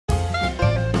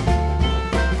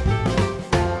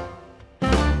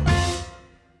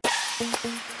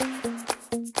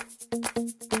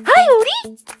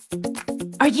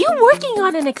you working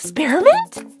on an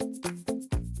experiment?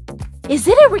 Is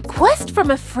it a request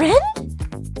from a friend?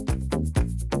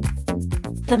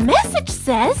 The message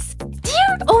says,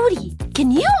 "Dear Odie,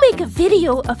 can you make a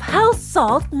video of how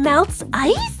salt melts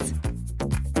ice?"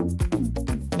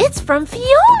 It's from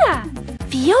Fiona.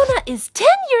 Fiona is 10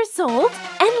 years old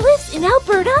and lives in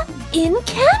Alberta in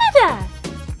Canada.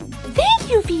 Thank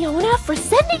you, Fiona, for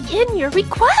sending in your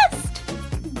request.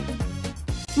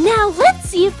 Now let's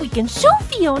see if we can show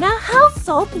Fiona how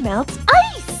salt melts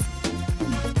ice.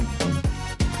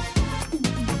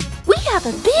 We have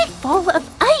a big bowl of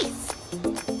ice.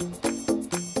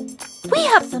 We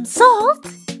have some salt.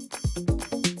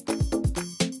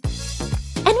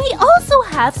 And we also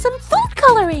have some food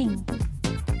coloring.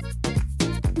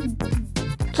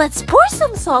 Let's pour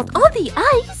some salt on the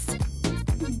ice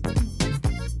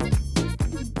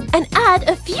and add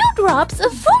a few drops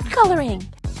of food coloring.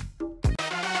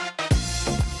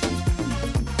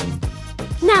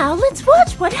 Now let's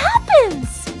watch what happens.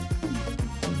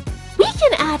 We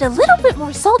can add a little bit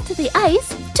more salt to the ice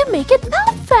to make it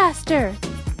melt faster.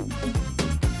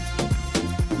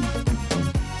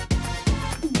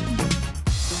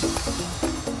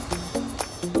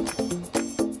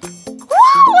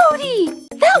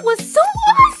 That was so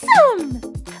awesome!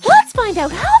 Let's find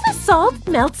out how the salt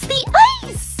melts the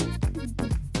ice!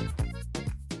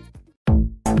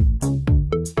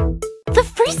 The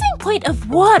freezing point of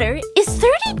water is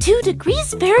 32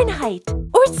 degrees Fahrenheit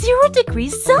or 0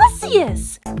 degrees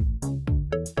Celsius.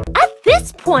 At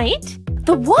this point,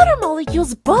 the water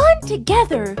molecules bond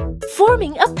together,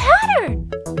 forming a pattern,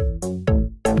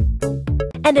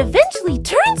 and eventually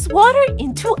turns water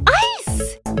into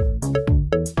ice.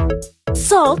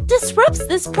 Salt disrupts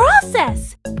this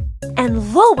process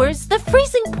and lowers the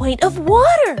freezing point of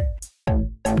water.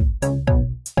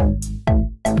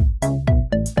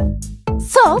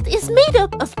 Salt is made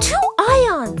up of two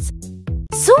ions,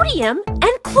 sodium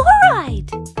and chloride.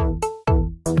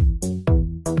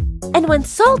 And when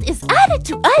salt is added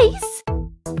to ice,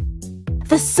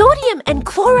 the sodium and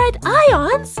chloride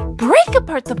ions break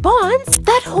apart the bonds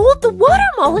that hold the water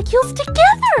molecules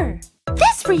together.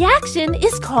 This reaction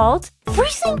is called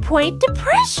freezing point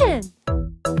depression,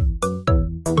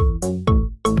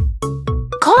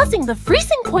 causing the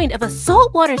freezing point of a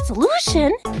saltwater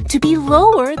solution to be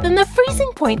lower than the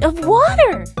freezing point of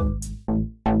water.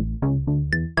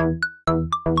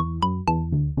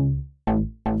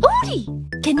 Odie,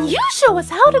 can you show us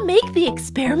how to make the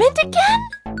experiment again?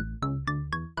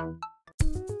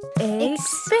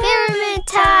 Experiment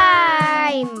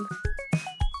time!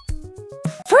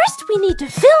 First, we need to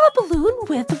fill a balloon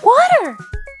with water.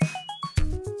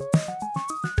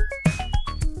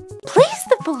 Place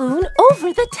the balloon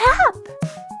over the tap.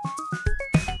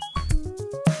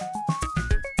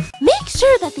 Make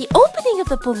sure that the opening of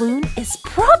the balloon is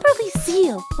properly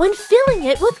sealed when filling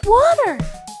it with water.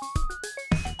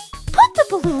 Put the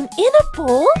balloon in a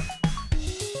bowl.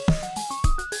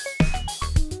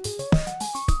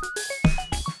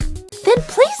 Then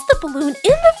place the balloon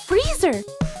in the freezer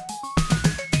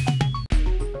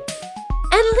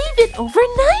and leave it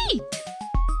overnight.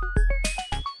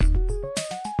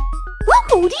 Look,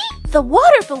 Odie! The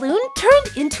water balloon turned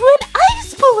into an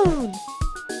ice balloon.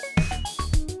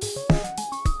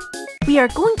 We are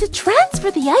going to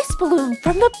transfer the ice balloon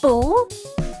from the bowl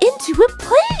into a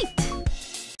plate.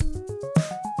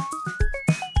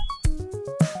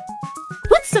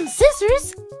 With some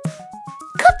scissors,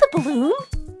 cut the balloon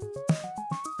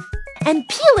and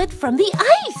peel it from the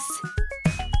ice.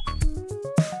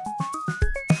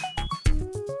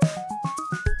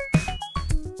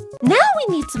 Now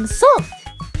we need some salt.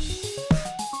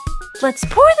 Let's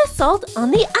pour the salt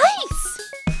on the ice.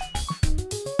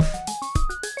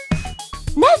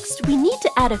 Next, we need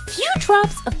to add a few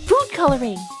drops of food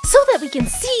coloring so that we can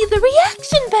see the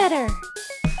reaction better.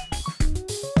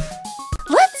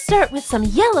 Let's start with some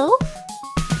yellow,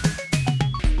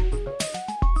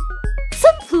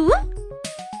 some blue,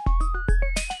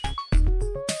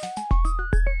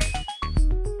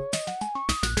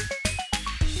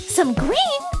 some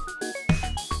green,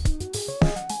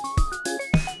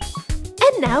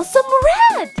 and now some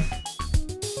red.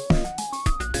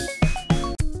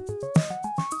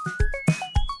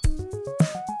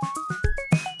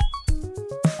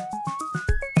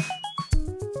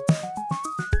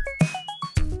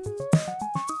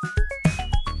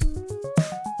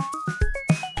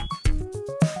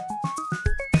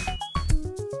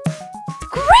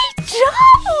 Great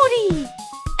job, Odie!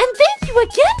 And thank you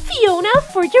again, Fiona,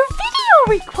 for your video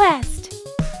request.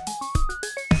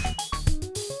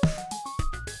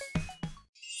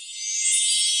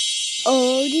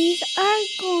 ODIE'S Art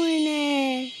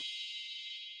Corner.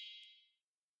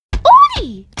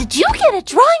 a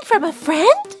drawing from a friend?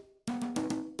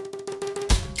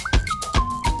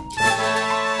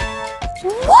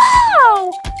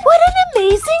 Wow! What an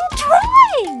amazing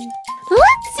drawing!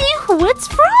 Let's see who it's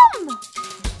from!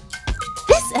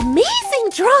 This amazing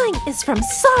drawing is from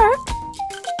Sarp.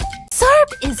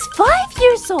 Sarp is 5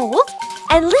 years old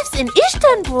and lives in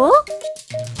Istanbul,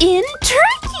 in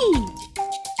Turkey.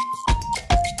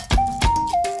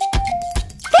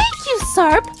 Thank you,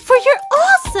 Sarp, for your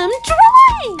awesome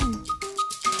drawing!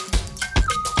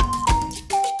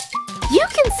 You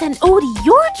can send Odie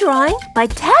your drawing by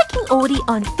tagging Odie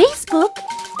on Facebook,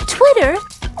 Twitter,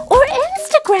 or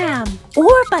Instagram,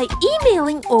 or by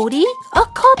emailing Odie a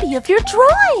copy of your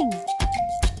drawing.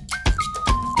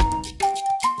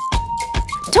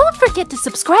 Don't forget to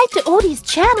subscribe to Odie's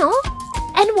channel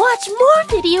and watch more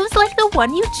videos like the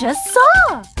one you just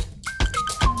saw.